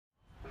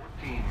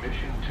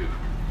to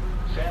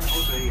San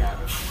Jose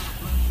Avenue.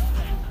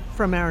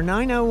 From our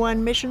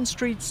 901 Mission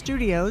Street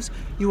studios,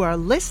 you are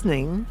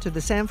listening to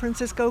the San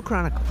Francisco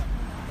Chronicle.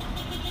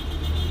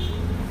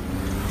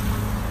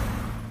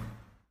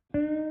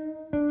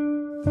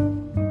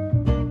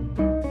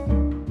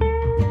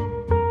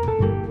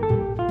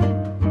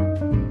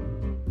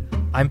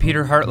 I'm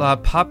Peter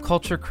Hartlaub, pop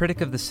culture critic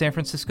of the San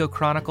Francisco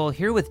Chronicle,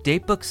 here with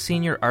Datebook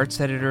senior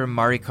arts editor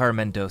Maricar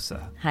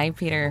Mendoza. Hi,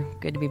 Peter.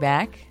 Good to be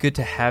back. Good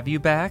to have you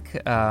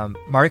back.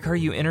 Maricar,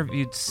 you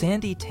interviewed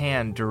Sandy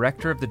Tan,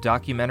 director of the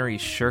documentary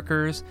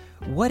Shirkers.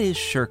 What is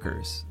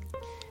Shirkers?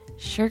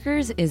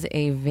 Shirkers is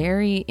a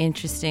very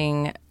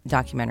interesting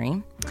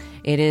documentary.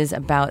 It is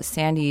about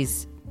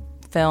Sandy's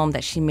film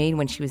that she made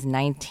when she was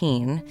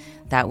 19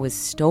 that was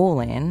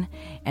stolen,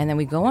 and then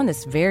we go on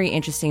this very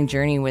interesting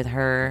journey with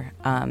her,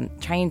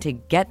 trying to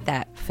get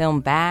that film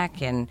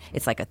back, and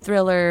it's like a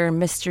thriller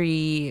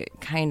mystery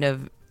kind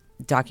of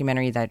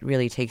documentary that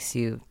really takes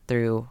you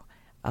through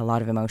a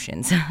lot of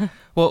emotions.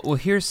 Well,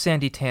 here's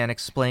Sandy Tan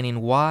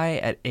explaining why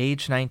at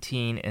age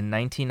 19 in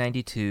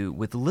 1992,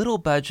 with little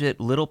budget,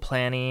 little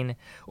planning,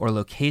 or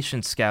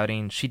location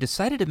scouting, she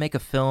decided to make a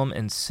film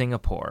in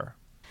Singapore.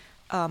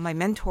 My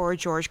mentor,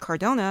 George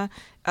Cardona,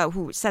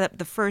 who set up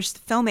the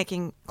first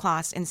filmmaking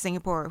class in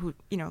Singapore,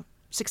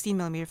 16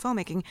 millimeter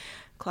filmmaking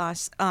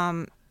class,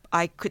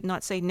 I could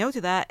not say no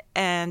to that.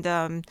 And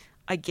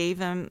I gave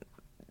him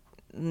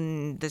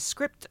the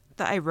script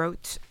that I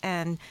wrote,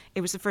 and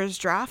it was the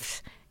first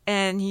draft.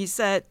 And he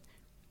said,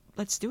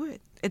 let's do it.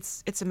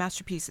 It's a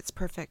masterpiece. It's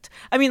perfect.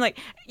 I mean,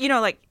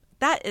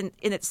 that in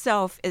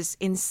itself is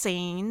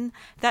insane.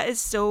 That is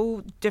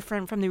so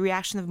different from the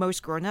reaction of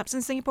most grown-ups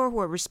in Singapore, who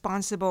are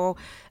responsible,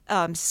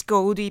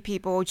 scoldy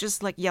people,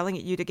 just like yelling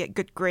at you to get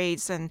good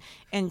grades and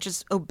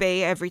just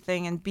obey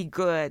everything and be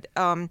good.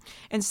 And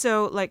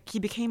so he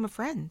became a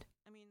friend.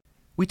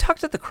 We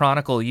talked at the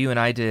Chronicle, you and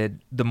I did,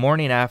 the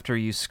morning after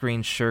you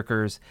screened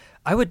Shirkers.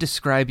 I would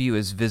describe you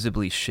as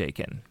visibly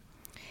shaken.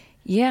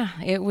 Yeah,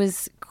 it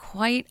was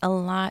quite a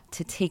lot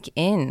to take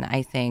in,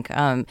 I think.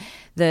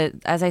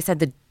 As I said,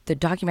 the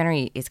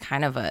documentary is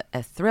kind of a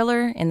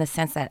thriller in the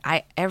sense that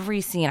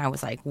every scene I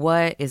was like,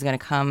 what is going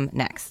to come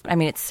next? I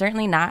mean, it's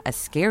certainly not a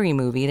scary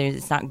movie.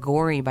 It's not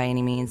gory by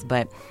any means,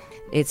 but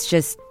it's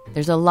just,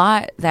 there's a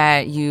lot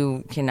that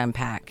you can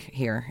unpack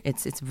here.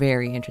 It's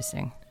very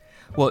interesting.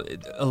 Well,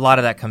 a lot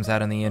of that comes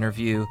out in the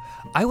interview.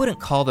 I wouldn't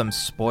call them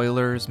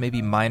spoilers,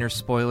 maybe minor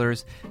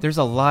spoilers. There's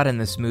a lot in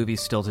this movie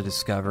still to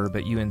discover,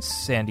 but you and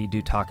Sandy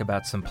do talk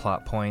about some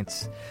plot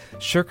points.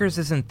 Shirkers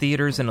is in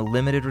theaters in a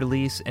limited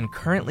release and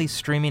currently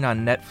streaming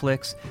on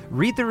Netflix.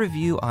 Read the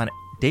review on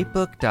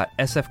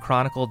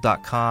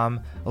datebook.sfchronicle.com,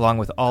 along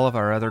with all of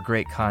our other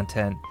great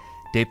content.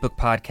 Datebook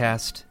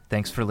Podcast,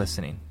 thanks for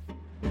listening.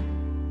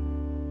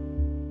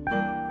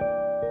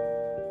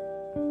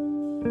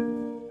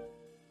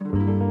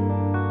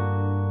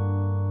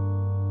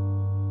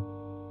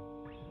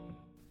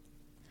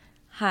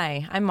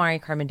 Hi, I'm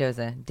Maricar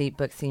Mendoza,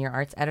 Datebook Senior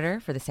Arts Editor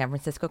for the San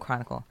Francisco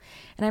Chronicle,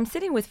 and I'm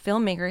sitting with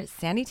filmmaker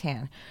Sandy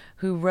Tan,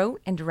 who wrote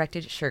and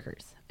directed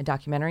Shirkers, a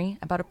documentary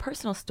about a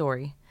personal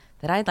story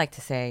that I'd like to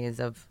say is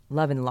of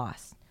love and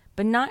loss,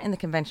 but not in the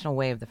conventional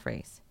way of the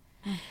phrase.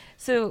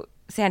 So,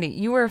 Sandy,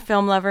 you were a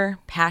film lover,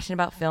 passionate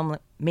about film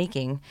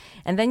making,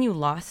 and then you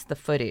lost the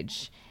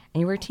footage,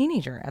 and you were a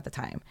teenager at the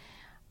time.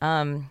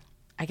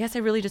 I guess I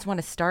really just want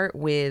to start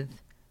with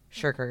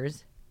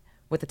Shirkers,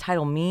 what the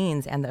title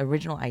means and the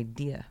original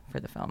idea for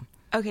the film.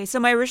 Okay, so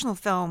my original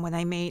film, when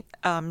I made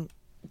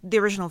the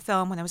original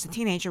film when I was a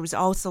teenager, was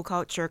also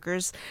called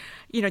Shirkers.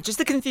 Just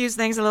to confuse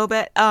things a little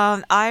bit,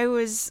 I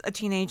was a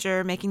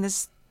teenager making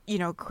this,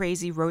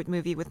 crazy road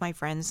movie with my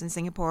friends in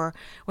Singapore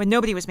when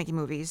nobody was making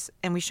movies.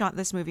 And we shot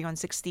this movie on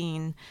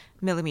 16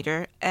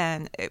 millimeter,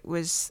 and it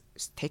was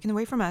taken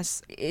away from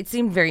us. It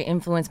seemed very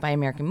influenced by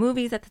American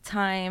movies at the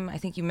time. I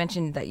think you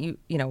mentioned that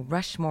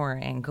Rushmore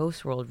and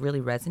Ghost World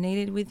really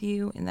resonated with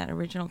you in that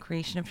original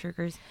creation of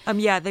Shirkers.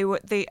 Yeah,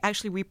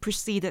 we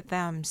preceded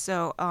them.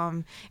 So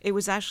it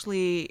was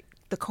actually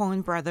the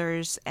Coen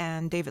brothers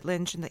and David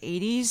Lynch in the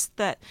 80s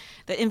that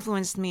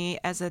influenced me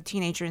as a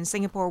teenager in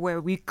Singapore,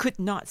 where we could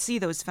not see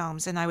those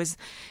films. And I was,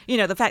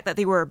 the fact that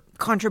they were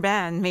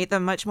contraband made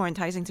them much more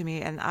enticing to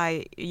me. And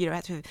I,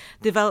 had to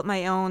develop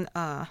my own,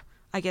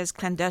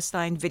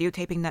 clandestine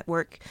videotaping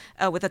network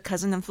with a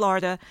cousin in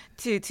Florida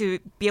to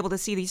be able to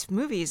see these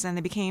movies. And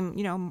they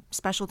became,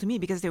 special to me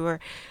because they were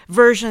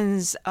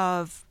versions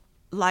of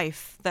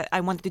life that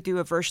I wanted to do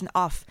a version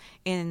of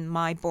in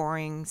my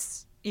boring,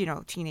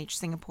 teenage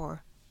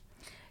Singapore.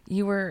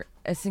 You were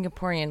a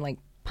Singaporean,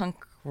 punk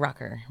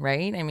rocker,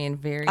 right? I mean,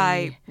 very...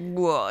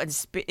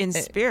 in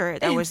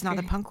spirit, I was not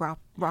a punk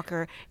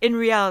rocker. In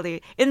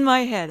reality, in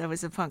my head, I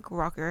was a punk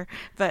rocker.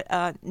 But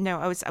no,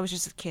 I was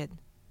just a kid.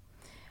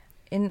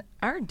 In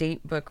our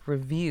Datebook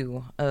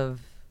review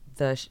of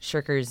the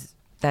Shirkers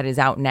that is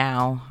out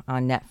now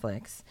on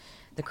Netflix,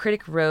 the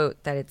critic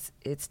wrote that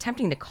it's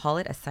tempting to call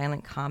it a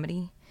silent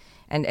comedy.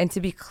 And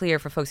to be clear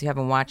for folks who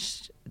haven't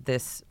watched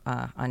this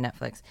on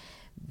Netflix,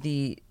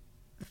 the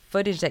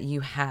footage that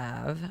you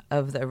have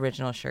of the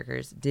original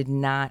Shirkers did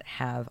not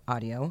have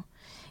audio.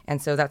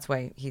 And so that's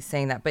why he's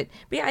saying that. But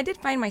yeah, I did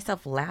find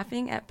myself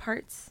laughing at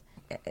parts.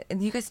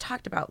 And you guys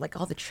talked about like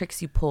all the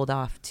tricks you pulled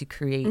off to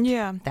create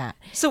that.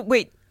 So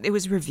wait, it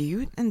was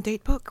reviewed in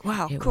Datebook?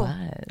 Wow, It cool.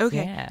 was.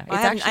 Okay. Yeah. Well,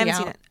 It's I actually haven't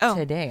seen out it. Oh.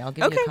 today. I'll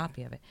give you a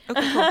copy of it.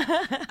 Okay,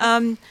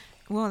 cool.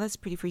 Well, that's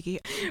pretty freaky.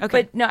 Okay.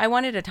 But no, I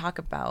wanted to talk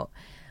about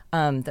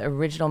the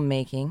original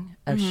making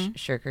of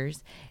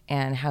Shirkers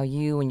and how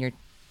you and your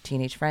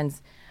teenage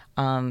friends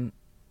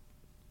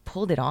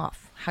pulled it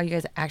off. How you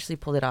guys actually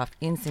pulled it off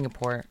in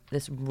Singapore,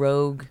 this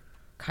rogue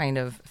kind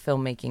of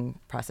filmmaking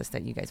process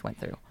that you guys went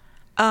through.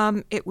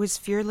 It was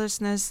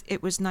fearlessness.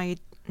 It was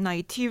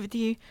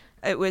naivety.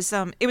 It was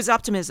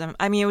optimism.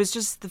 I mean, it was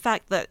just the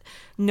fact that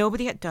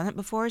nobody had done it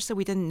before, so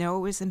we didn't know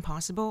it was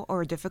impossible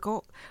or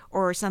difficult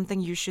or something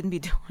you shouldn't be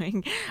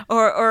doing,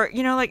 or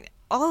like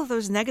all of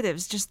those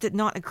negatives just did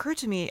not occur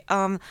to me.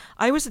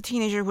 I was a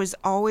teenager who was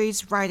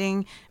always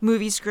writing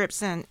movie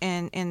scripts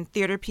and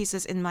theater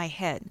pieces in my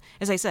head.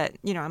 As I said,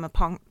 I'm a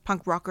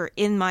punk rocker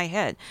in my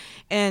head,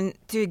 and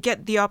to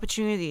get the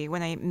opportunity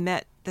when I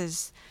met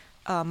this.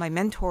 My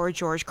mentor,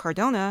 George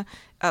Cardona,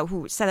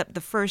 who set up the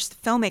first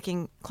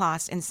filmmaking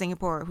class in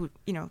Singapore,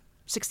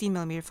 16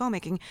 millimeter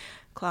filmmaking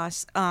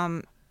class,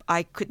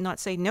 I could not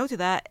say no to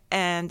that.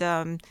 And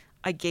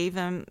I gave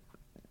him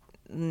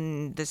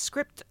the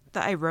script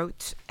that I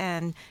wrote,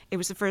 and it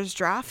was the first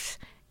draft.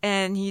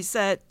 And he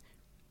said,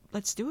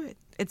 let's do it.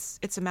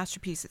 It's a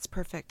masterpiece. It's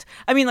perfect.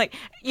 I mean,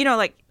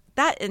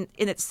 that in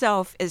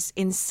itself is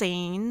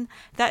insane.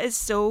 That is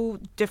so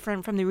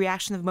different from the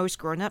reaction of most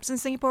grown-ups in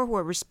Singapore who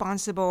are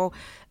responsible,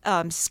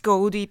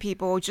 scoldy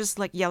people, just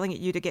like yelling at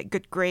you to get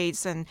good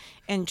grades and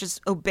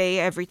just obey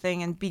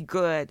everything and be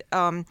good.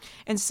 And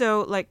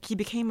so he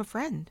became a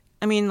friend.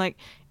 I mean,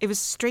 it was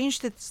strange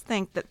to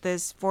think that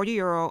this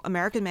 40-year-old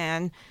American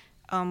man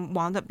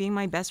wound up being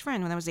my best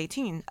friend when I was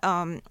 18.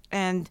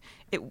 And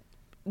it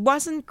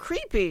wasn't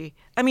creepy.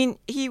 I mean,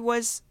 he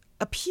was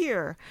a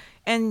peer,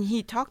 and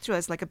he talked to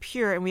us like a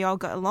peer, and we all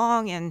got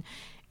along,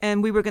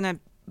 and we were gonna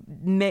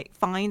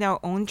find our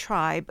own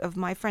tribe of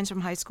my friends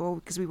from high school,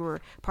 because we were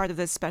part of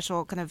this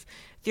special kind of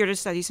theater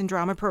studies and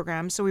drama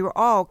program. So we were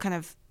all kind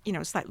of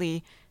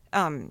slightly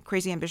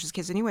crazy ambitious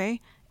kids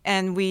anyway,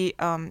 and we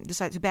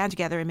decided to band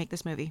together and make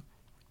this movie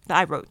that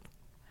I wrote.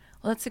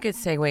 Well, that's a good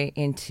segue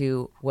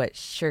into what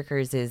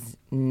Shirkers is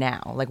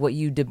now, like what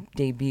you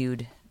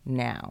debuted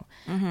now.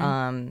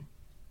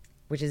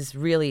 Which is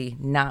really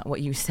not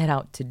what you set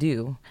out to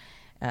do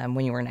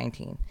when you were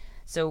 19.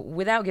 So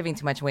without giving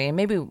too much away, and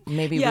maybe we will.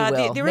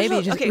 The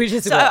original, we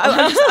just so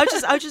will.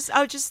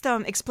 I'll just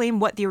explain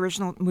what the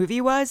original movie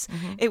was.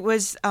 It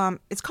was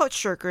it's called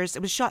Shirkers.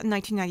 It was shot in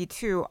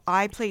 1992.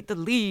 I played the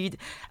lead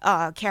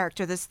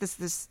character. This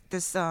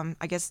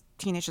I guess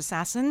teenage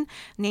assassin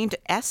named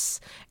S,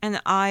 and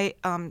I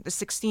the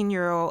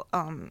 16-year-old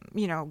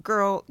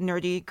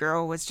nerdy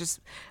girl was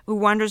just who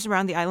wanders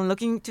around the island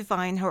looking to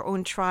find her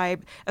own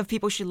tribe of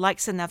people she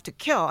likes enough to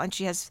kill, and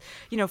she has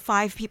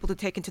 5 people to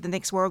take into the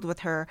next world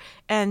with her.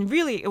 And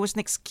really, it was an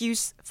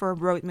excuse for a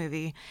road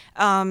movie.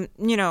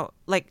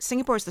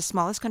 Singapore is the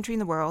smallest country in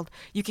the world.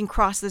 You can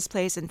cross this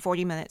place in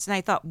 40 minutes. And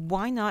I thought,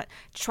 why not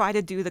try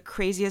to do the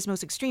craziest,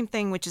 most extreme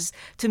thing, which is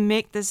to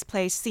make this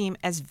place seem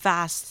as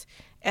vast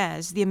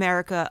as the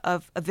America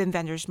of a Wim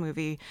Wenders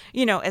movie,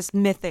 as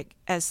mythic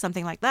as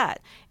something like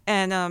that.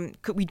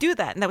 And could we do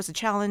that? And that was a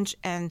challenge.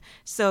 And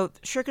so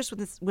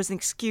Shirkers was an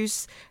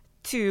excuse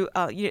to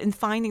in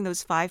finding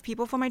those 5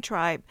 people for my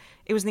tribe.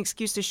 It was an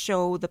excuse to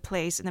show the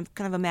place in a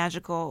kind of a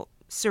magical,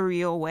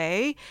 surreal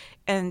way,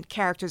 and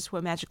characters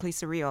were magically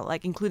surreal,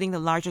 like including the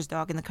largest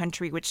dog in the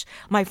country, which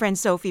my friend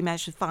Sophie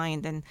managed to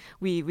find, and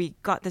we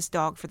got this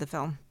dog for the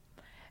film.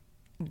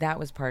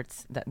 Those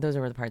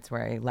were the parts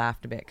where I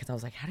laughed a bit, because I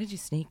was like, how did you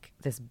sneak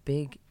this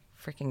big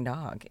freaking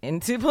dog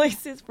into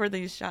places for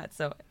these shots?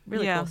 So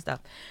really cool stuff.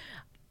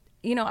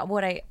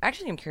 What I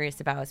actually am curious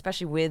about,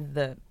 especially with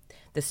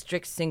the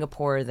strict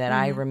Singapore that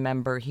I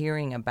remember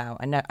hearing about.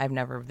 I've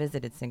never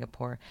visited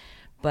Singapore,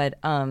 but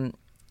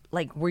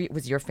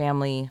was your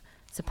family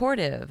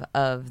supportive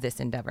of this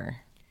endeavor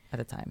at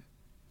the time?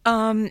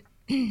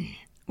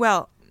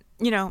 Well,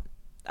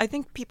 I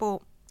think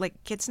people,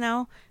 like kids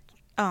now,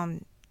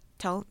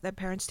 tell their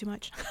parents too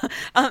much.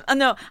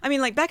 No, I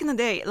mean, back in the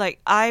day,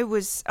 I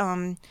was,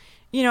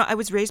 I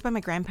was raised by my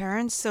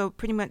grandparents, so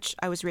pretty much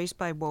I was raised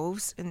by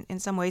wolves in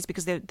some ways,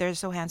 because they're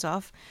so hands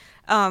off.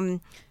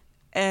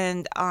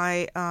 And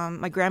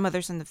my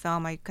grandmother's in the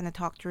film. I kind of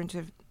talked her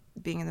into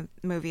being in the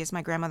movie as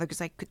my grandmother,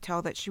 because I could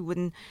tell that she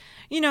wouldn't,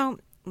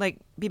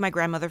 be my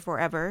grandmother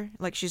forever.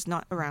 She's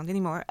not around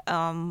anymore.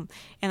 And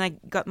I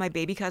got my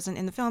baby cousin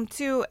in the film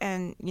too,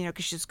 and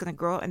because she's gonna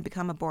grow up and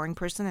become a boring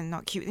person and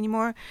not cute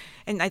anymore.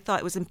 And I thought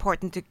it was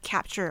important to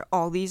capture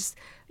all these,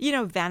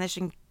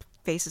 vanishing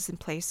faces and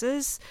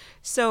places.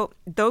 So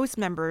those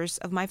members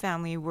of my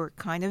family were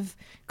kind of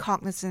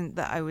cognizant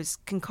that I was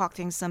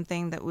concocting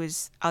something that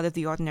was out of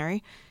the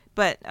ordinary.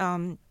 But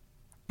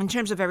in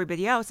terms of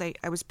everybody else, I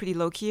was pretty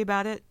low key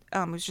about it.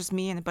 It was just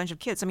me and a bunch of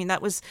kids. I mean,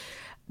 that was,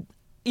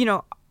 you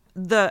know,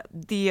 the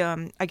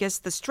I guess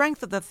the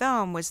strength of the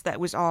film was that it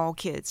was all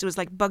kids. It was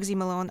like Bugsy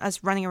Malone,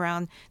 us running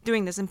around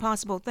doing this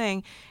impossible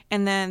thing,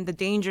 and then the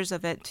dangers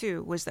of it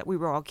too was that we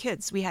were all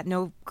kids. We had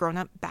no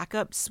grown-up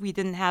backups. We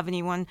didn't have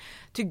anyone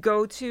to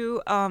go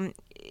to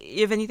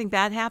if anything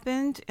bad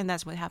happened, and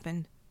that's what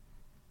happened.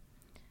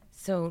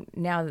 So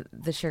now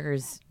the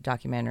Sugars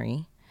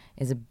documentary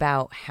is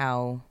about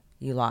how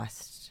you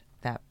lost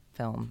that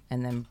film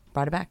and then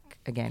brought it back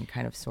again,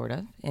 kind of, sort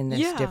of, in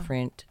this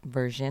different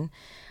version.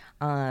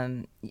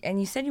 And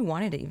you said you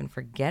wanted to even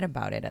forget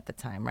about it at the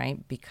time,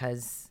 right?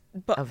 Because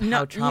of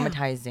how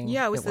traumatizing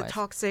it was. The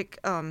toxic,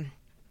 you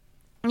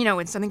know,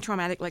 when something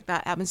traumatic like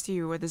that happens to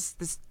you, or this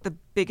the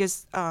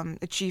biggest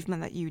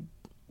achievement that you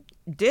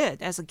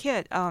did as a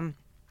kid,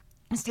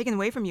 it's taken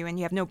away from you, and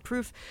you have no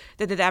proof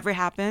that it ever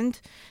happened.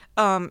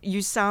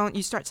 You start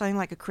sounding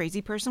like a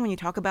crazy person when you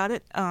talk about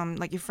it.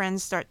 Like your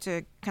friends start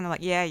to kind of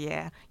like,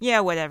 yeah,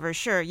 whatever,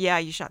 sure, yeah,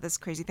 you shot this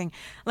crazy thing.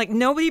 Like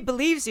nobody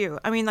believes you.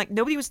 I mean, like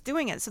nobody was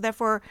doing it, so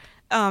therefore,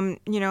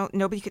 you know,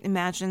 nobody could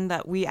imagine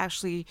that we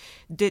actually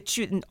did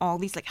shoot in all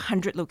these like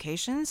 100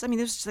 locations. I mean,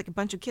 there's just like a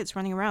bunch of kids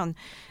running around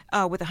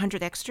with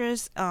 100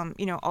 extras.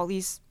 You know, all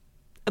these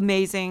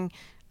amazing,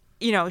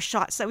 you know,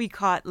 shots that we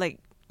caught, like,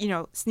 you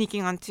know,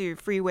 sneaking onto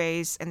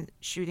freeways and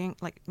shooting,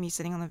 like me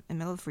sitting in the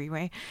middle of the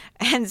freeway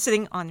and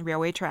sitting on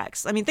railway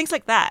tracks. I mean, things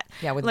like that.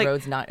 Yeah, with like,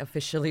 roads not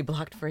officially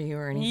blocked for you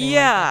or anything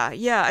yeah, like that.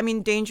 Yeah. I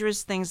mean,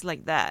 dangerous things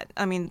like that.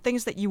 I mean,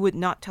 things that you would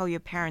not tell your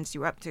parents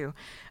you were up to.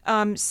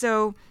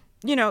 So,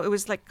 you know, it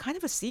was like kind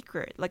of a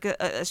secret, like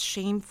a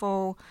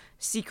shameful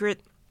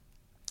secret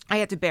I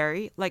had to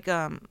bury, like,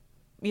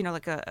 you know,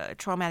 like a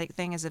traumatic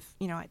thing, as if,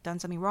 you know, I'd done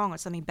something wrong or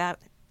something bad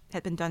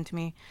had been done to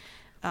me.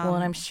 Well,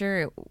 and I'm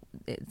sure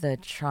the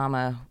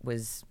trauma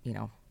was, you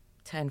know,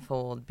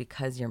 tenfold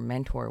because your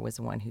mentor was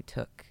the one who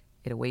took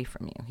it away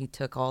from you. He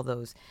took all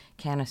those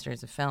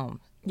canisters of film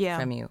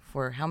from you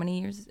for how many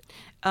years?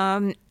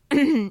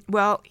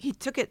 Well, he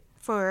took it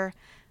for,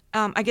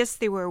 I guess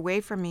they were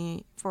away from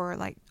me for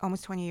like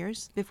almost 20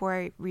 years before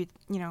I,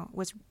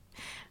 was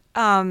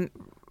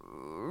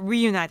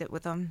reunited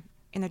with them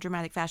in a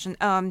dramatic fashion.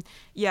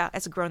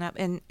 As a grown-up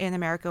in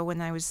America, when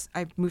I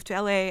moved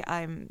to LA,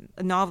 I'm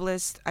a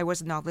novelist. I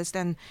was a novelist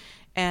and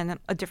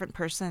a different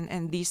person.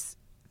 And these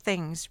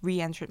things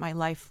re-entered my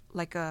life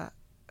like a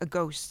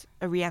ghost,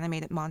 a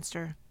reanimated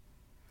monster.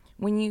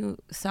 When you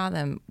saw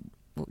them,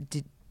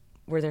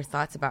 were there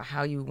thoughts about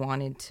how you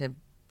wanted to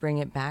bring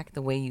it back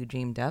the way you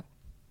dreamed up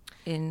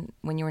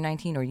when you were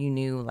 19, or you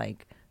knew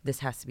like this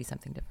has to be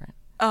something different?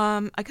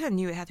 I kind of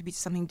knew it had to be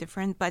something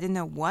different, but I didn't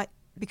know what.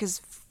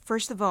 Because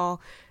first of all,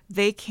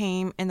 they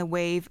came in a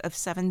wave of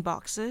 7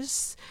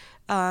 boxes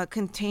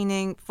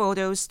containing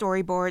photos,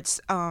 storyboards,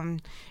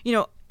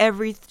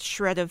 every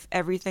shred of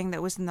everything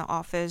that was in the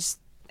office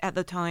at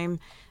the time.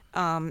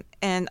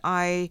 And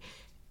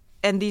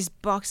these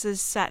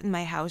boxes sat in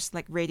my house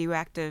like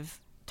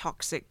radioactive,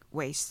 toxic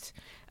waste.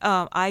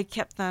 I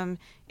kept them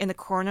in the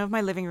corner of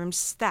my living room,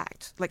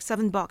 stacked, like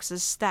 7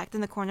 boxes stacked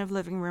in the corner of the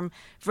living room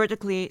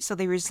vertically, so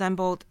they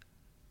resembled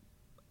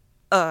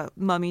a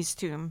mummy's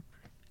tomb.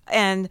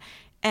 And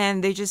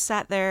they just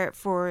sat there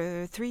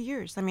for 3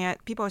 years. I mean,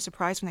 people are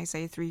surprised when I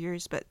say 3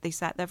 years, but they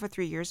sat there for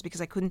 3 years because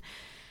I couldn't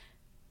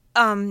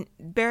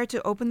bear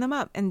to open them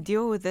up and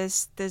deal with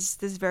this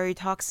very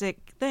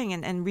toxic thing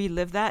and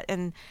relive that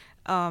and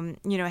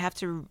have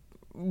to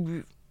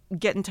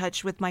get in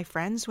touch with my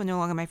friends who are no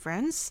longer my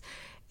friends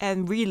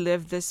and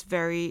relive this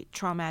very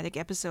traumatic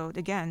episode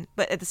again.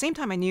 But at the same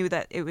time, I knew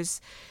that it was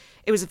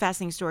a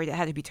fascinating story that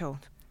had to be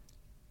told.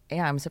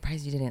 Yeah, I'm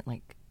surprised you didn't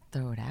like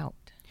throw it out.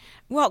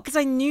 Well, because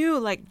I knew,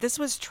 like, this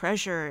was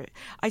treasure.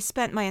 I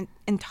spent my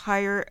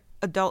entire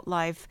adult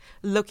life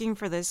looking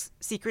for this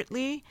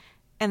secretly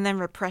and then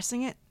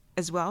repressing it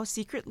as well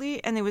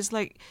secretly. And it was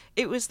like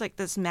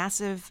this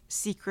massive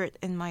secret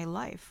in my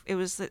life. It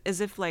was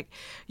as if, like,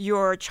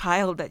 your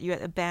child that you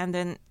had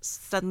abandoned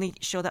suddenly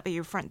showed up at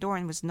your front door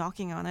and was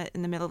knocking on it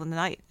in the middle of the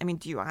night. I mean,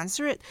 do you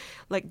answer it?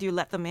 Like, do you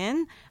let them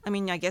in? I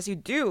mean, I guess you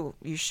do.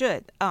 You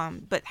should.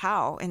 But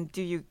how? And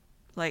do you,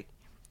 like,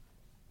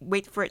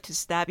 wait for it to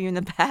stab you in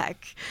the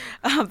back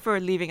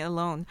for leaving it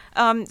alone?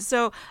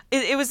 So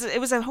it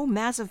was a whole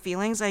mass of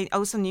feelings. I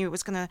also knew it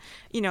was gonna,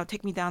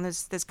 take me down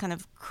this kind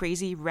of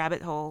crazy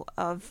rabbit hole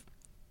of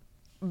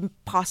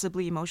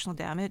possibly emotional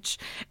damage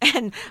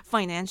and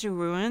financial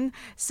ruin.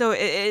 So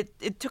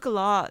it took a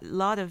lot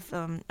of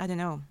I don't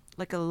know,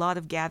 like a lot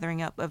of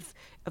gathering up of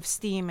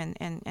steam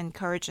and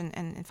courage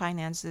and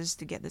finances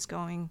to get this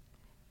going.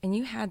 And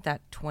you had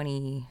that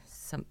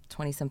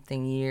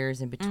 20-something years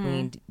in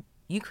between. Mm.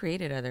 You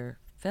created other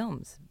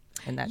films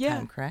in that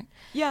time, correct?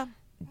 Yeah.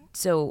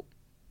 So,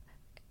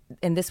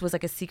 and this was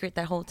like a secret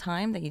that whole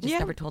time that you just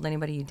never told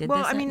anybody you did this?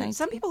 Well, I mean,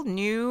 some people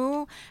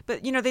knew,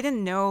 but, they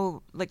didn't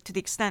know, like, to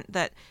the extent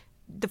that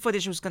the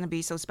footage was going to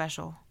be so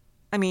special.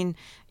 I mean,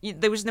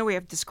 there was no way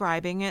of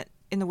describing it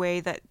in a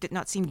way that did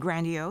not seem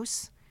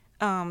grandiose.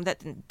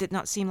 that did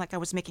not seem like I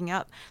was making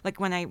up. Like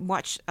when I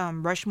watched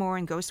Rushmore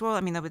and Ghost World,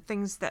 I mean, there were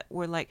things that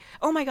were like,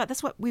 oh my God,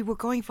 that's what we were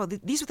going for.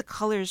 These were the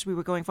colors we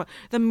were going for,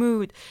 the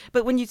mood.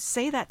 But when you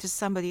say that to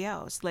somebody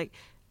else, like,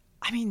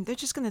 I mean, they're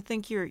just going to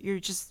think you're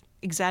just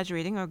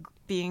exaggerating or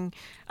being,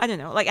 I don't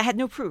know, like I had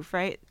no proof,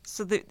 right?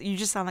 So you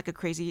just sound like a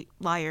crazy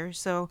liar.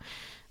 So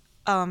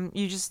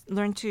you just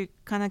learn to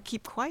kind of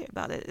keep quiet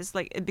about it. It's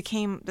like it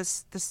became the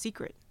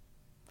secret.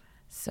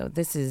 So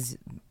this is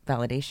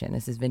validation.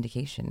 This is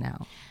vindication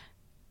now.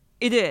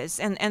 It is,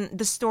 and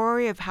the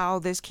story of how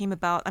this came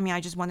about. I mean, I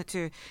just wanted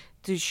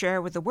to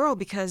share with the world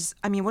because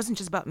I mean, it wasn't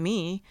just about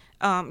me.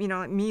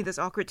 Me, this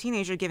awkward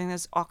teenager giving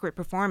this awkward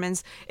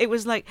performance. It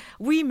was like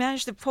we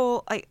managed to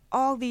pull like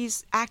all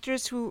these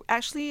actors who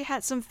actually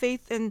had some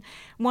faith in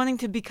wanting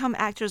to become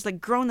actors, like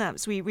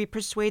grown-ups. We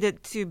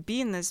persuaded to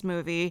be in this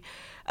movie.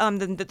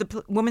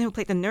 The woman who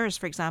played the nurse,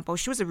 for example,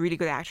 she was a really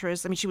good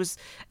actress. I mean, she was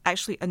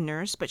actually a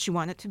nurse, but she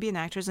wanted to be an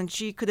actress, and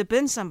she could have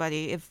been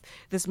somebody if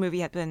this movie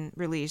had been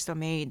released or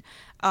made.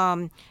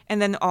 And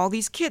then all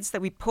these kids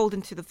that we pulled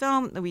into the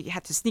film, that we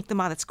had to sneak them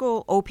out of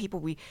school, old people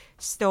we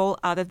stole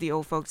out of the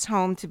old folks'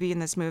 home to be in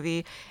this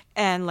movie,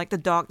 and like the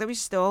dog that we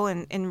stole,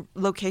 and in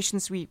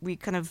locations we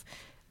kind of,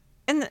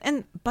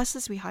 and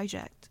buses we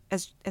hijacked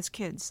as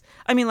kids.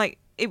 I mean, like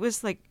it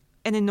was like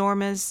an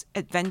enormous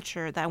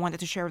adventure that I wanted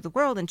to share with the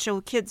world and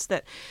show kids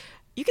that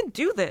you can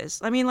do this.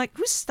 I mean, like,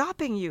 who's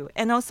stopping you?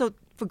 And also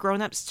for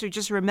grown-ups to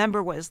just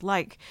remember what it's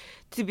like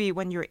to be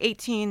when you're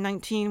 18,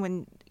 19,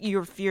 when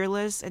you're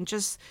fearless, and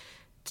just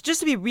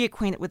to be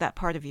reacquainted with that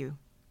part of you.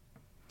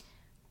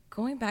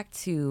 Going back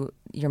to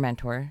your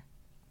mentor,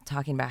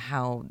 talking about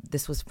how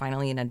this was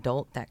finally an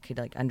adult that could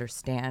like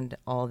understand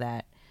all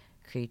that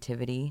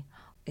creativity.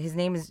 His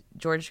name is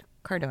George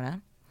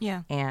Cardona.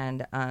 Yeah.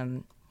 And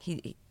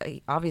he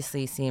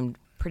obviously seemed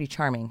pretty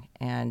charming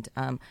and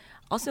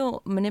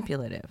also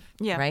manipulative.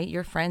 Yeah. Right?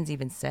 Your friends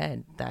even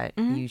said that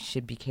you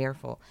should be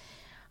careful.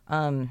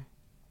 In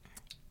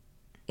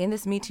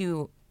this Me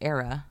Too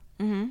era,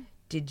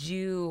 did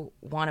you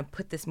want to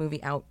put this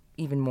movie out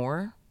even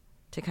more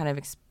to kind of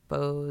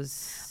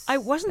expose? I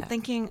wasn't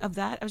thinking of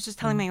that. I was just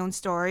telling my own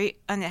story,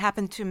 and it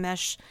happened to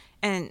mesh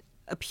and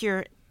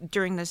appear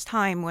during this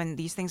time when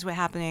these things were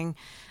happening.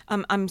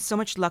 I'm so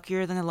much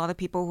luckier than a lot of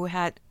people who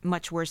had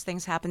much worse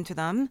things happen to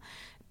them.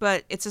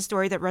 But it's a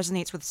story that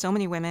resonates with so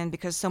many women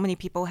because so many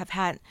people have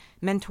had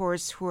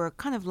mentors who are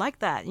kind of like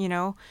that,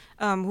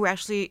 who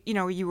actually,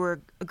 you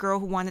were a girl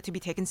who wanted to be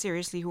taken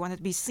seriously, who wanted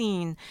to be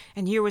seen.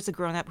 And here was a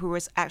grown-up who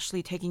was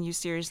actually taking you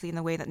seriously in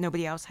a way that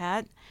nobody else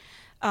had.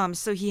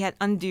 So he had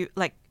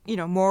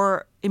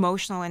more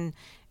emotional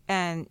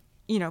and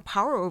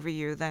power over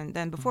you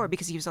than before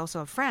because he was also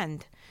a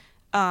friend.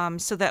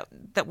 So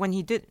that when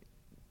he did,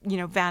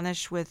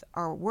 vanish with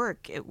our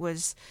work, it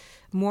was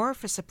more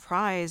of a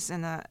surprise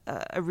and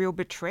a real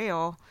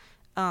betrayal,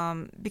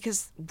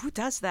 because who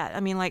does that? I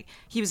mean, like,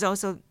 he was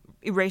also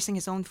erasing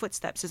his own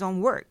footsteps, his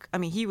own work. I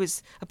mean, he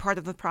was a part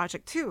of the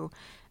project too.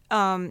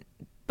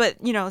 But,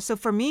 so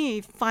for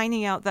me,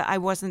 finding out that I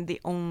wasn't the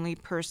only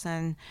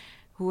person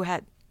who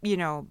had,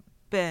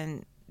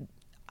 been,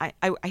 I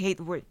hate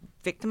the word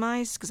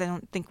victimized because I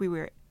don't think we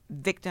were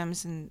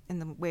victims in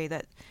the way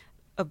that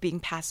of being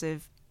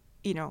passive,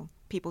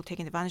 people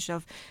taken advantage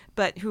of,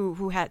 but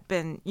who had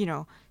been,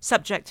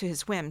 subject to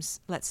his whims,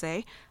 let's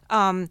say.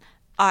 I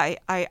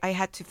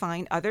had to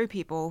find other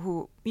people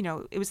who,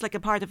 it was like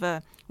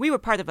we were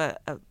part of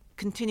a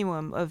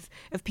continuum of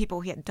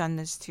people he had done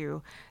this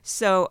to.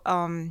 So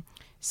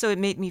it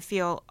made me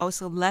feel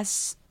also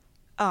less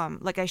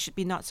like I should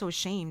be not so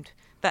ashamed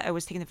that I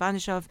was taken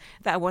advantage of,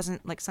 that I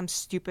wasn't like some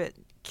stupid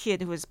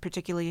kid who was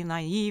particularly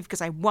naive,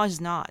 because I was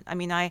not. I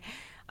mean, I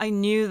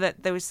knew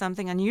that there was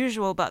something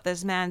unusual about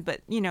this man, but,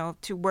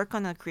 to work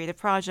on a creative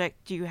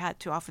project, you had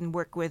to often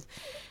work with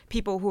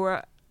people who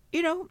are,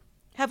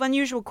 have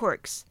unusual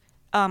quirks.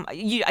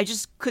 I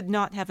just could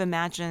not have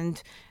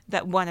imagined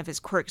that one of his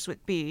quirks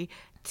would be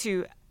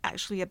to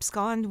actually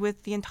abscond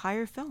with the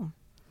entire film.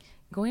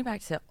 Going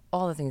back to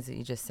all the things that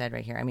you just said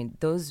right here, I mean,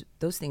 those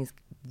things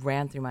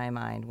ran through my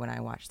mind when I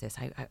watched this.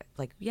 I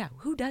like, yeah,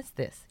 who does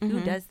this? Who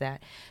does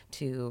that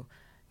to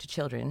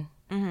children,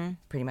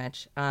 pretty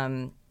much?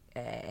 And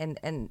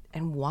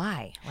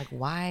why? Like,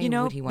 why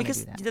would he want to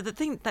do that? Because the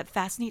thing that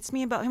fascinates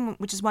me about him,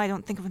 which is why I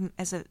don't think of him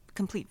as a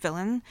complete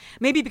villain,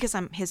 maybe because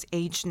I'm his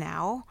age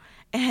now,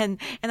 and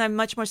I'm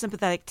much more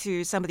sympathetic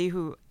to somebody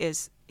who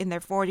is in their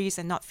 40s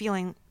and not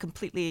feeling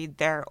completely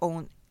their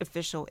own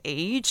official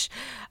age,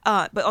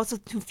 but also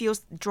who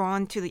feels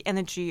drawn to the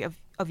energy of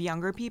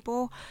younger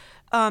people,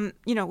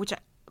 which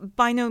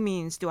by no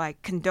means do I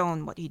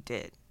condone what he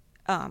did,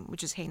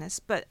 which is heinous.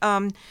 But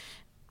I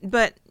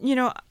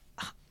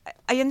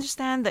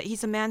understand that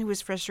he's a man who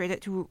was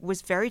frustrated, who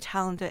was very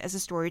talented as a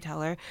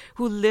storyteller,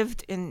 who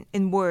lived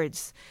in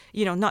words,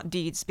 not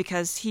deeds,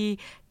 because he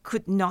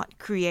could not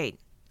create.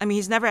 I mean,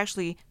 he's never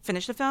actually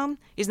finished a film.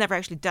 He's never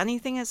actually done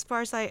anything, as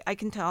far as I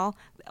can tell,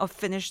 or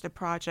finished the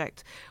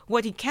project.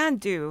 What he can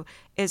do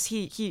is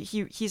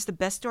he's the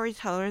best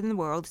storyteller in the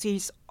world.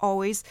 He's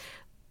always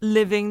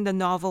living the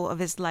novel of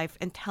his life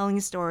and telling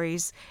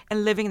stories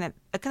and living a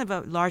kind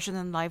of a larger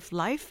than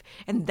life.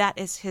 And that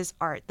is his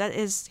art. That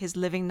is his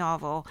living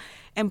novel.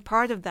 And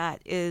part of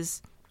that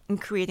is in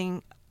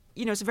creating,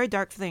 it's a very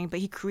dark thing, but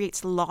he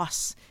creates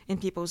loss in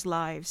people's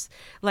lives,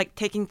 like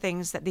taking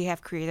things that they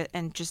have created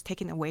and just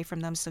taking away from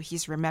them, so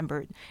he's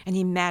remembered and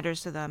he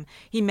matters to them.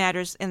 He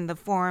matters in the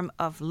form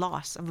of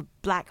loss, of a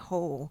black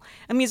hole.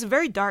 I mean, it's a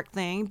very dark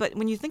thing, but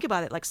when you think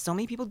about it, like, so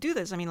many people do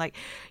this. I mean, like,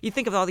 you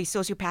think of all these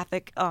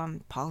sociopathic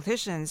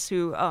politicians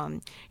who,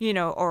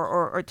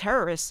 or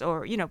terrorists,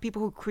 or,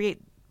 people who create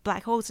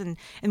black holes and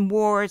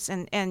wars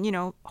and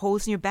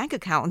holes in your bank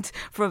account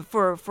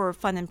for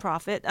fun and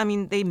profit. I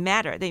mean, they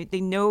matter.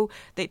 They know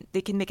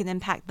they can make an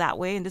impact that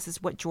way, and this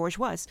is what George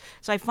was.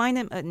 So I find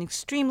him an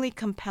extremely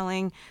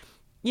compelling,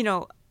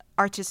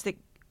 artistic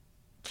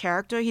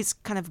character. He's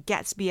kind of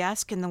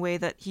Gatsby-esque in the way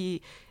that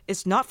he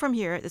is not from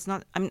here. It's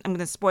not. I'm going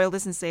to spoil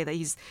this and say that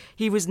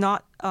he was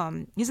not.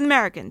 He's an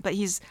American, but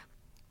he's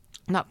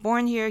not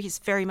born here. He's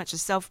very much a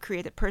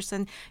self-created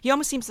person. He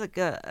almost seems like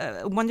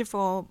a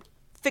wonderful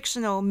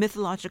fictional,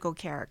 mythological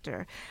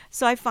character.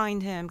 So I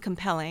find him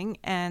compelling,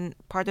 and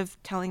part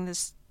of telling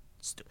this,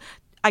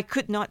 I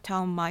could not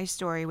tell my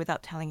story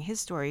without telling his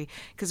story,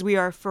 because we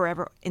are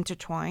forever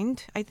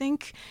intertwined, I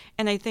think.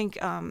 And I think,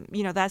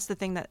 that's the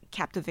thing that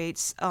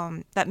captivates,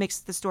 that makes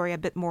the story a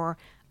bit more,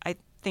 I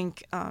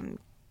think,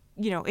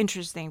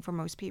 interesting for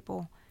most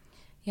people.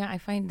 Yeah, I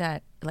find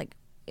that, like,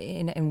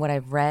 in what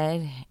I've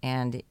read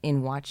and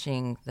in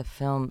watching the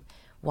film,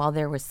 while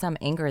there was some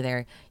anger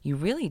there, you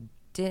really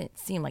didn't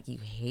seem like you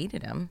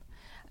hated him.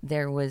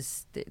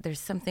 There's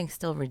something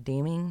still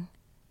redeeming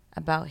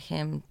about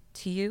him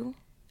to you.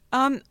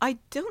 I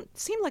don't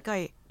seem like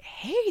I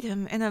hate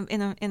him in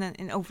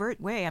an overt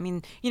way. I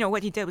mean,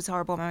 what he did was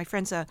horrible. My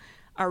friends are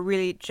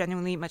really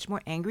genuinely much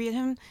more angry at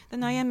him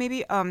than I am.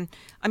 Maybe. I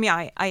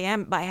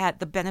am, but I had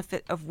the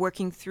benefit of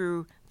working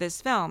through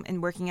this film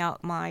and working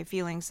out my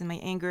feelings and my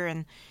anger,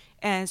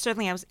 and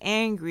certainly I was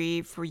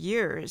angry for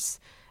years.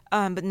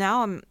 But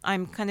now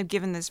I'm kind of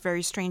given this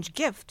very strange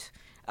gift.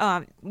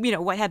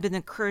 What had been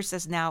a curse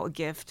is now a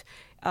gift,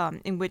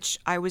 in which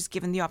I was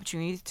given the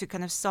opportunity to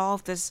kind of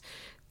solve this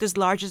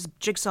largest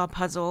jigsaw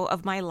puzzle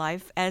of my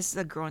life as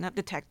a grown-up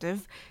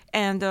detective,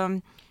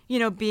 and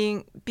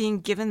being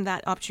given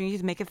that opportunity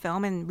to make a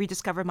film and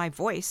rediscover my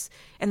voice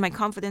and my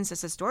confidence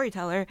as a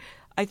storyteller,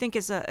 I think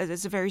is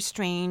a very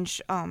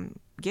strange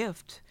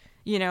gift,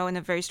 in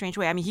a very strange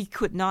way. I mean, he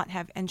could not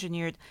have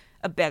engineered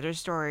a better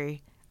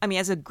story. I mean,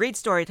 as a great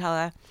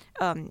storyteller,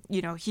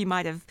 he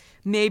might have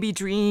maybe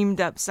dreamed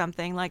up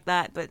something like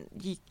that, but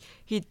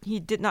he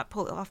did not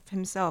pull it off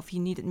himself. He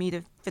needed me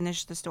to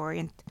finish the story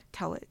and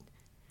tell it.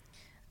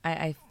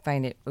 I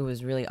find it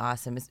was really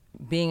awesome.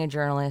 Being a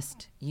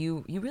journalist,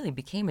 you really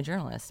became a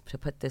journalist to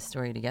put this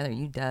story together.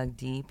 You dug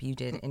deep. You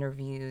did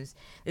interviews.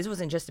 This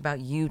wasn't just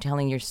about you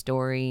telling your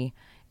story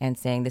and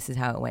saying this is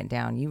how it went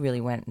down. You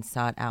really went and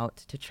sought out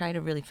to try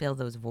to really fill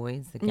those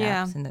voids, the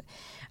gaps,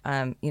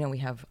 and we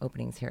have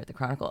openings here at the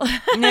Chronicle.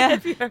 Yeah.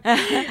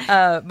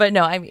 But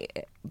no, I mean,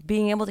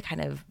 being able to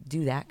kind of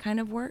do that kind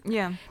of work.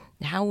 Yeah.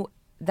 How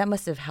that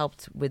must have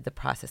helped with the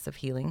process of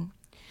healing.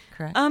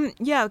 Correct?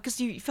 Yeah, because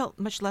you felt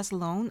much less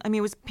alone. I mean,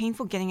 it was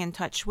painful getting in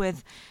touch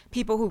with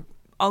people who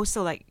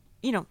also, like,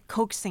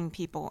 coaxing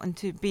people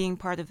into being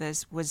part of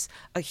this was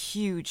a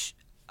huge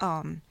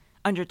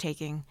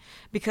undertaking,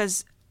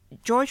 because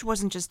George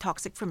wasn't just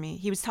toxic for me;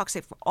 he was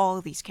toxic for all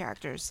of these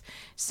characters.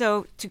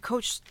 So to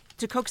coax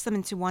them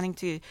into wanting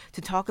to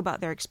talk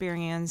about their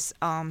experience,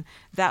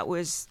 that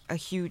was a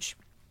huge.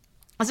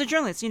 As a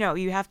journalist,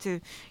 you have to,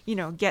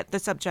 get the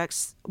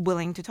subjects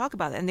willing to talk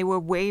about it, and they were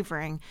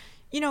wavering,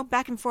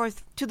 back and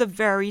forth to the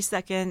very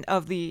second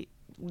of the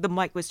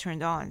mic was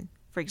turned on.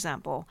 For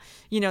example,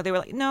 they were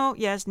like, no,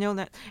 yes, no,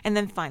 no, and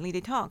then finally they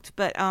talked.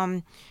 But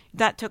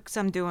that took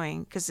some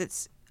doing,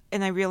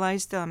 and I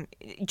realized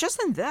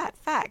just in that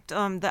fact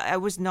that I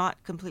was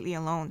not completely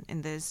alone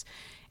in this,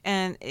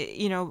 and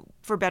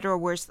for better or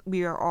worse,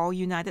 we are all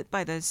united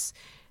by this,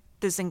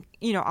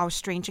 our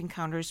strange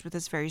encounters with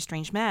this very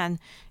strange man,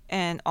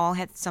 and all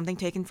had something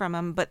taken from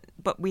him, but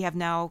we have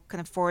now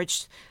kind of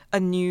forged a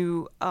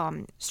new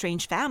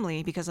strange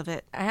family because of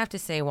it. I have to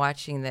say,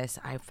 watching this,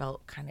 I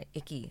felt kind of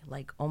icky.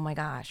 Like, oh my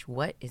gosh,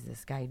 what is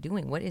this guy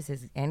doing? What is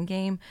his end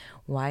game?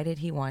 Why did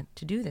he want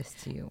to do this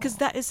to you? Because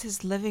that is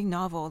his living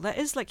novel. That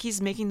is like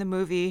he's making the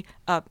movie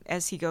up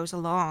as he goes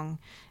along,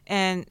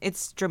 and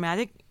it's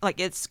dramatic. Like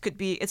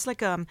it's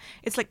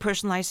like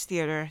personalized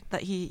theater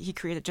that he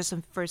created just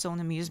for his own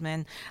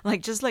amusement.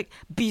 Like just like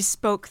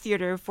bespoke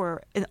theater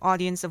for an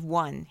audience of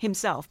one,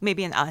 himself,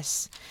 maybe an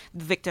us,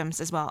 the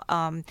victims as well.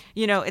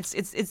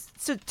 It's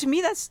so to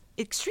me that's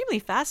extremely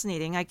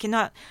fascinating.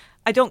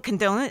 I don't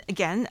condone it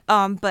again,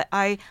 but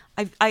I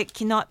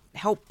cannot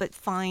help but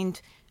find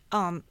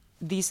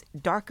these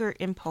darker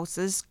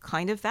impulses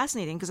kind of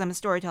fascinating, because I'm a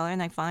storyteller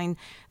and I find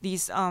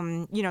these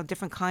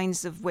different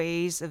kinds of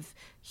ways of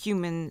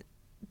human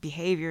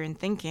behavior and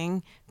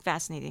thinking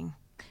fascinating.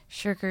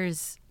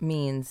 Shirkers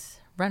means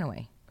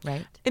runaway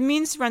right? It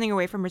means running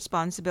away from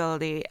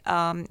responsibility.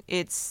 I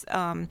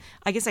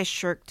guess I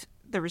shirked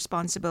the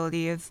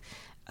responsibility of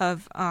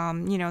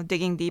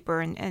digging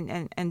deeper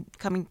and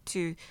coming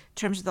to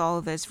terms with all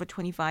of this for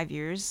 25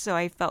 years. So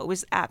I felt it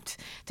was apt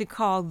to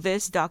call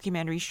this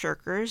documentary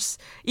Shirkers,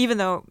 even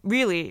though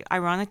really,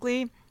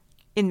 ironically,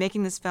 in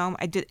making this film,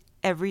 I did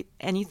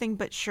anything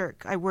but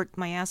shirk. I worked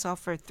my ass off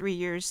for 3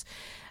 years,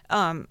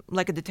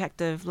 like a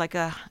detective,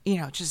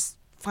 just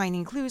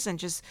finding clues and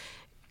just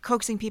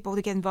coaxing people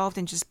to get involved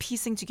and just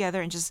piecing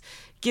together and just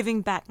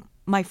giving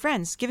my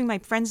friends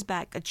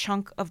back a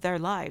chunk of their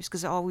lives,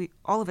 because all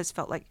of us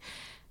felt like,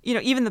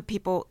 even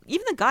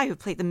the guy who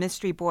played the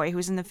mystery boy who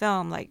was in the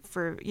film, like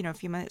for a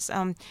few minutes,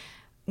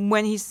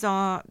 when he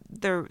saw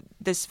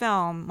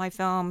my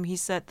film, he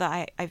said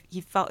that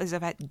he felt as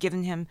if I had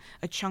given him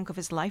a chunk of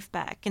his life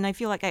back, and I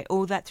feel like I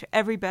owe that to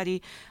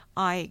everybody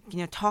I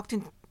talked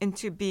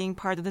into being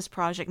part of this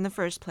project in the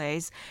first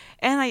place,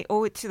 and I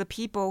owe it to the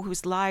people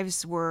whose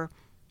lives were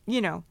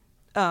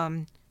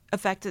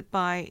affected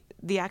by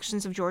the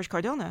actions of George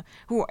Cardona,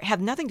 who have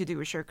nothing to do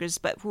with Shirkers,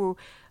 but who,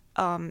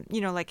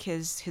 like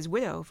his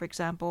widow, for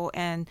example,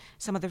 and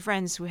some of the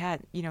friends who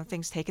had,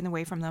 things taken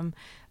away from them.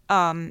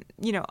 And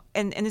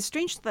it's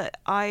strange that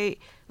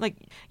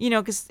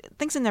because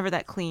things are never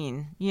that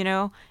clean,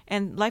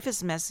 and life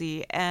is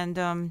messy,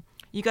 and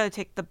you got to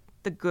take the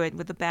good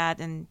with the bad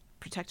and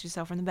protect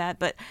yourself from the bad,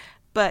 but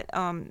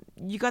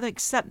you got to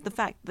accept the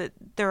fact that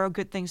there are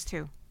good things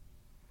too.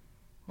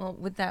 Well,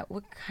 with that,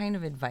 what kind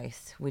of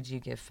advice would you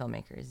give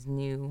filmmakers,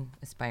 new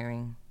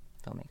aspiring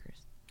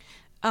filmmakers?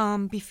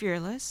 Be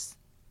fearless,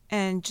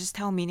 and just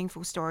tell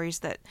meaningful stories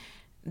that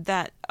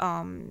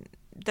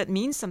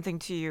means something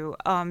to you.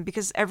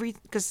 Because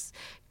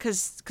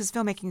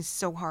filmmaking is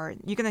so hard.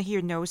 You're gonna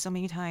hear no so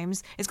many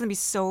times. It's gonna be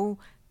so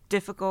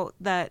difficult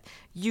that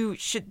you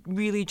should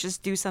really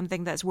just do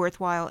something that's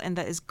worthwhile and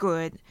that is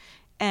good,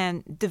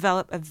 and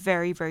develop a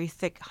very, very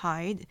thick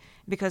hide,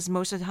 because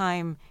most of the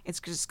time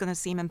it's just going to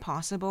seem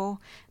impossible.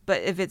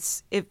 But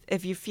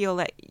if you feel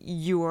that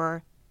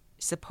you're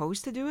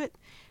supposed to do it,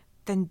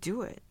 then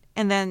do it.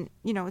 And then,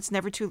 it's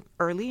never too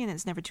early and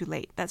it's never too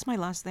late. That's my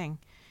last thing.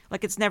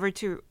 It's never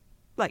too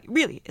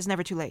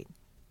late.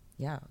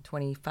 Yeah,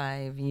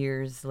 25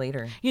 years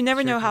later. You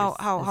never know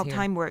how here.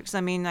 time works.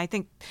 I mean, I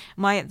think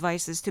my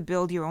advice is to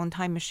build your own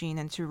time machine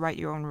and to write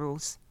your own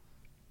rules.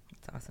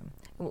 That's awesome.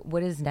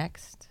 What is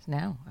next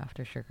now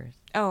after Shirkers?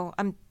 Oh,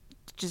 I'm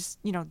just,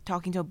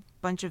 talking to a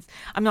bunch of,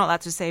 I'm not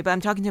allowed to say, but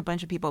I'm talking to a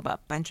bunch of people about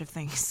a bunch of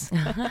things.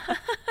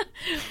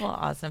 Well,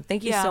 awesome.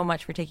 Thank you so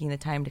much for taking the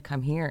time to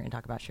come here and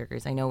talk about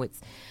Shirkers. I know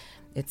it's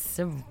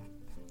a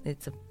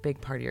big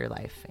part of your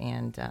life,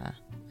 and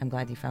I'm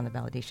glad you found the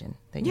validation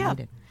that you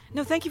needed.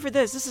 No, thank you for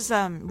this. This is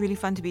really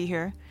fun to be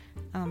here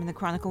in the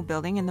Chronicle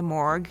building, in the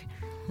morgue.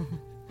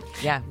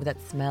 Yeah, with that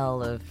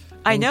smell of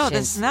I know,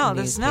 the smell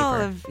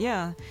newspaper. of,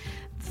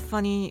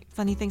 funny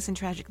things and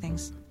tragic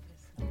things.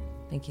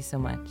 Thank you so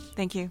much.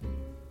 Thank you.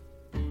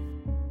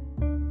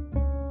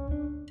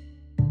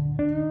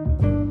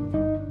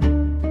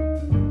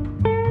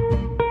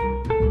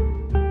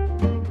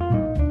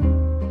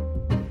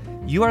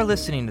 You are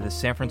listening to the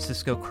San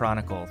Francisco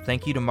Chronicle.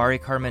 Thank you to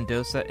Maricar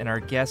Mendoza and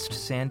our guest,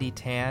 Sandy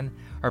Tan.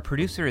 Our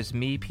producer is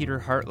me, Peter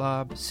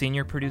Hartlaub.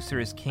 Senior producer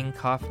is King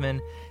Kaufman.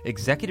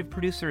 Executive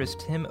producer is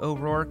Tim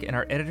O'Rourke. And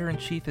our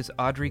editor-in-chief is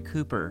Audrey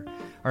Cooper.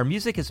 Our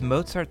music is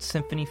Mozart's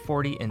Symphony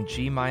 40 in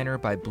G minor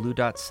by Blue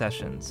Dot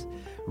Sessions.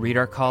 Read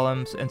our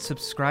columns and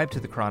subscribe to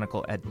the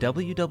Chronicle at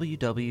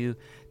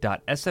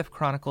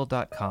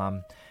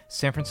www.sfchronicle.com.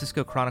 San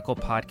Francisco Chronicle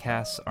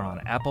podcasts are on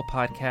Apple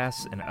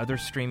Podcasts and other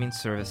streaming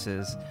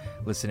services.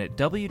 Listen at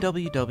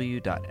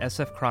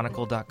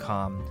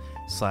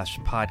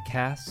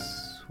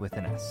www.sfchronicle.com/podcasts with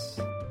an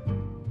S.